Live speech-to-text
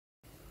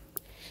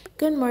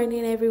Good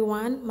morning,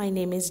 everyone. My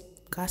name is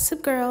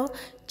Gossip Girl.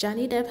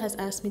 Johnny Depp has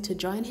asked me to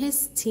join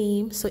his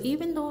team. So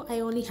even though I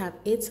only have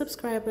 8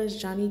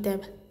 subscribers, Johnny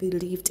Depp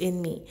believed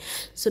in me.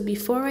 So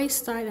before I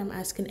start, I'm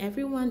asking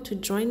everyone to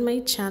join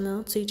my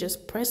channel. So you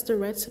just press the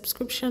red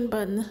subscription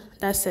button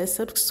that says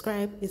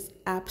subscribe. It's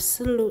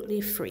absolutely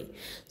free.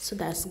 So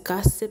that's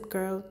Gossip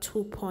Girl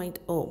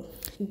 2.0.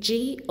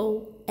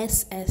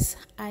 GOSSIP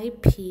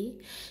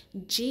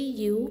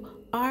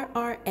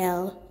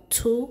GURRL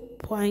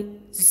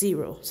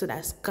 2.0. So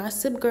that's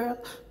Gossip Girl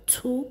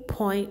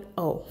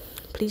 2.0.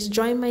 Please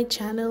join my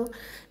channel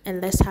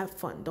and let's have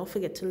fun. Don't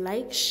forget to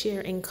like,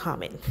 share, and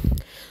comment.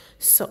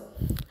 So,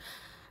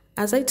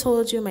 as I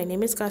told you, my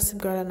name is Gossip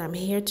Girl and I'm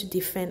here to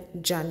defend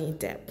Johnny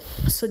Depp.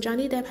 So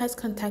Johnny Depp has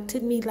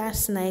contacted me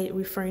last night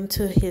referring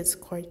to his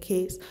court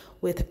case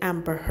with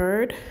Amber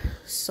Heard.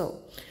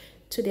 So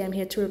today I'm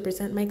here to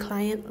represent my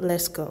client.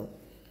 Let's go.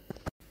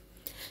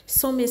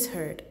 So Miss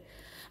Heard,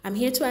 I'm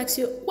here to ask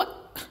you, what?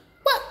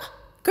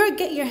 Girl,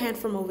 get your hand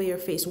from over your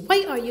face.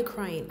 Why are you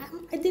crying?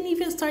 I didn't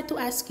even start to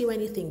ask you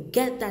anything.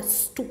 Get that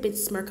stupid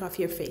smirk off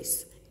your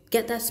face.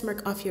 Get that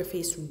smirk off your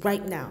face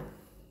right now.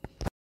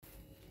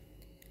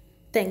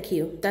 Thank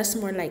you. That's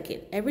more like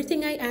it.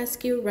 Everything I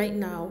ask you right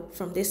now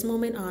from this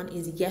moment on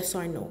is yes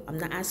or no. I'm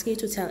not asking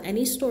you to tell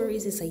any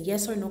stories. It's a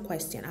yes or no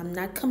question. I'm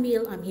not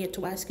Camille. I'm here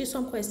to ask you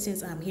some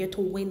questions. I'm here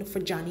to win for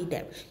Johnny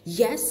Depp.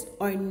 Yes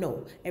or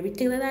no.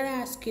 Everything that I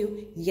ask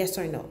you, yes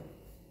or no.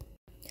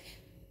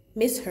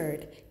 Miss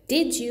Heard,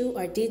 did you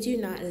or did you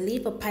not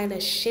leave a pile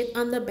of shit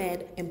on the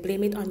bed and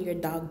blame it on your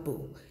dog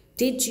Boo?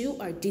 Did you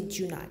or did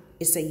you not?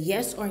 It's a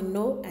yes or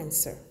no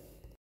answer.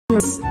 I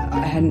was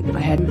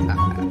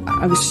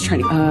just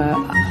trying to,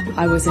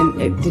 I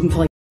wasn't, it didn't feel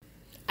like.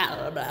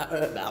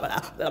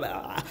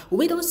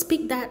 We don't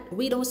speak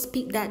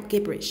that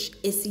gibberish.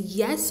 It's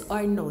yes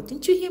or no.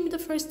 Didn't you hear me the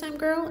first time,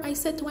 girl? I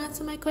said to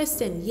answer my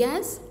question,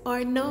 yes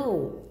or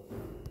no.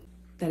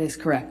 That is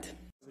correct.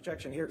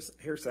 Objection,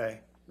 hearsay.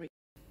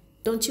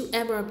 Don't you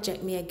ever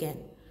object me again.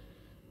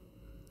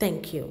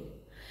 Thank you.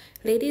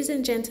 Ladies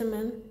and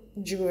gentlemen,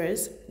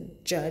 jurors,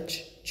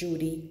 judge,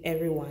 Judy,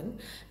 everyone,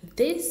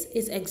 this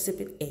is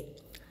Exhibit A.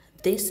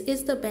 This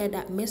is the bed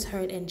that Miss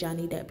Heard and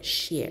Johnny Depp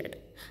shared.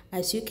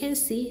 As you can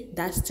see,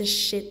 that's the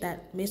shit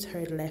that Miss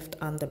Heard left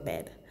on the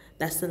bed.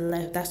 That's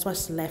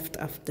what's left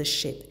of the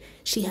shit.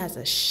 She has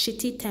a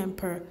shitty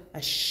temper, a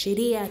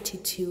shitty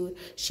attitude.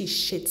 She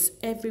shits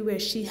everywhere.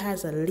 She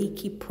has a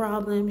leaky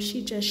problem.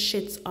 She just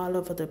shits all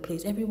over the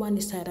place. Everyone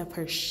is tired of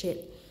her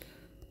shit.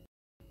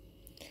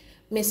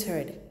 Miss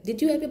Heard,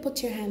 did you ever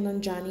put your hand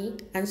on Johnny?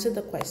 Answer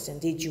the question.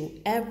 Did you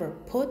ever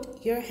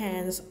put your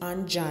hands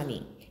on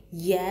Johnny?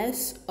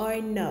 Yes or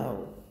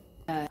no?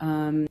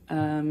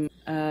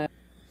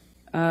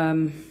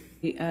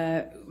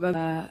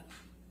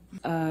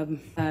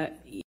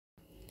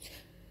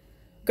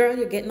 Girl,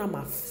 you're getting on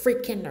my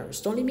freaking nerves.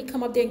 Don't let me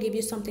come up there and give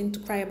you something to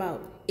cry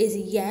about. Is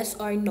it yes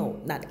or no?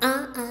 Not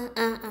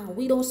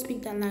We don't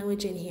speak that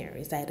language in here.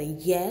 Is that a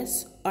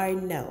yes or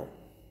no?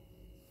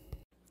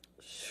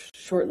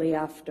 Shortly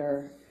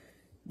after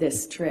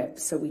this trip,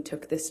 so we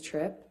took this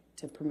trip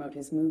to promote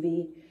his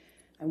movie.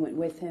 I went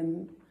with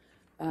him.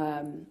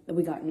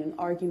 We got in an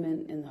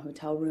argument in the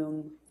hotel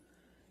room,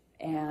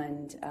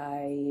 and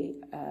I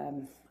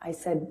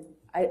said,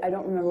 I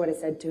don't remember what I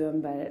said to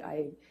him, but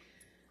I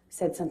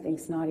said something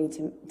snotty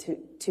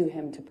to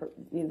him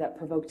that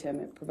provoked him.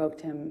 It provoked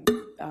him,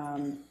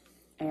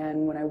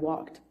 and when I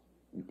walked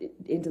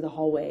into the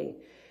hallway,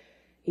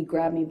 he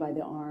grabbed me by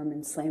the arm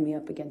and slammed me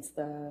up against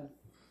the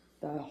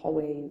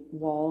hallway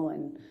wall,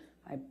 and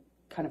I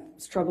kind of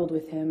struggled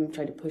with him,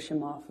 tried to push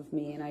him off of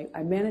me, and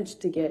I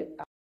managed to get...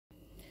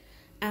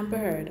 Amber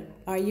Heard,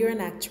 are you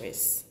an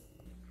actress?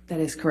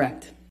 That is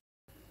correct.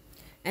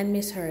 And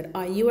Miss Heard,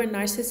 are you a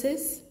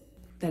narcissist?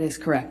 That is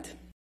correct.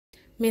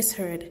 Miss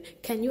Heard,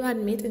 can you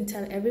admit and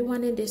tell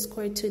everyone in this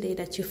court today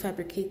that you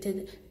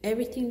fabricated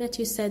everything that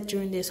you said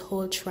during this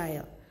whole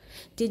trial?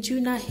 Did you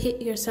not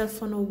hit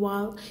yourself on a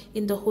wall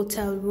in the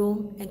hotel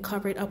room and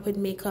cover it up with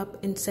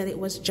makeup and said it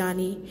was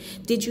Johnny?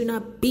 Did you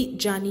not beat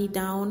Johnny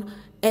down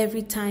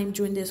every time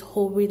during this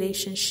whole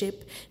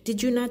relationship?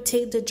 Did you not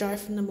take the jar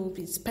from the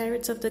movies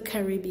Pirates of the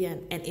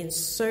Caribbean and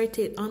insert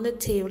it on the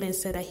table and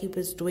say that he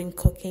was doing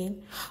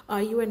cocaine?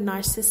 Are you a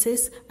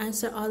narcissist?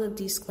 Answer all of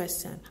these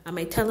questions. Am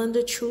I telling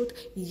the truth?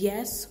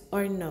 Yes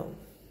or no?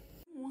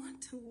 I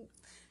want to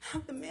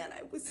have the man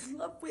I was in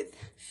love with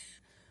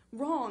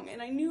wrong,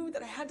 and I knew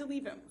that I had to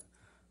leave him.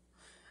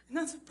 And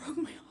that's what broke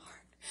my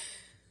heart,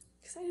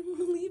 because I didn't want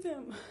to leave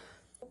him.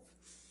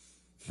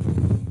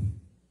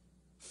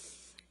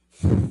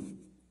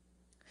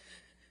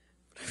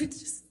 But I was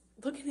just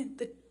looking at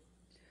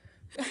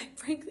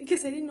frankly,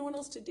 because I didn't know what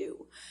else to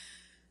do.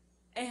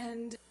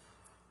 And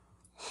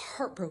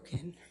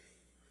heartbroken.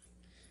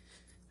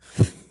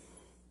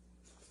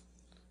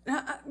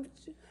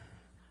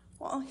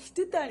 Well, he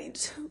did that. He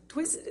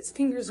twisted his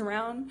fingers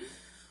around.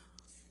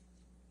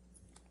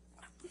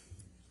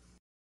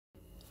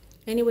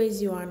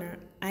 Anyways, Your Honor,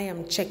 I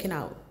am checking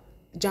out.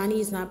 Johnny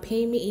is not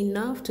paying me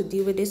enough to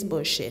deal with this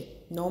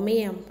bullshit. No,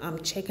 ma'am. I'm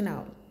checking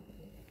out.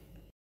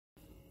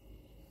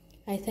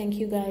 I thank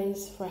you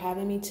guys for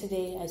having me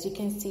today. As you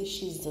can see,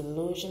 she's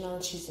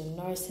delusional. She's a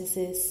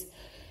narcissist.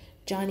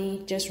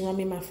 Johnny, just run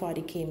me my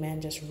 40K,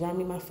 man. Just run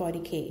me my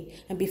 40K.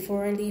 And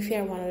before I leave here,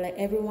 I want to let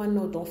everyone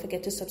know, don't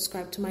forget to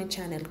subscribe to my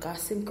channel,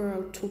 Gossip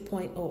Gurrl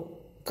 2.0.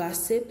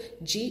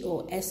 Gossip,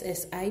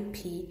 GOSSIP,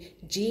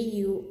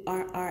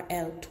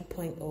 GURRL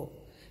 2.0.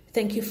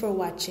 Thank you for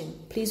watching.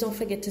 Please don't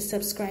forget to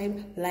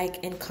subscribe,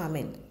 like, and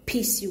comment.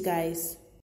 Peace, you guys.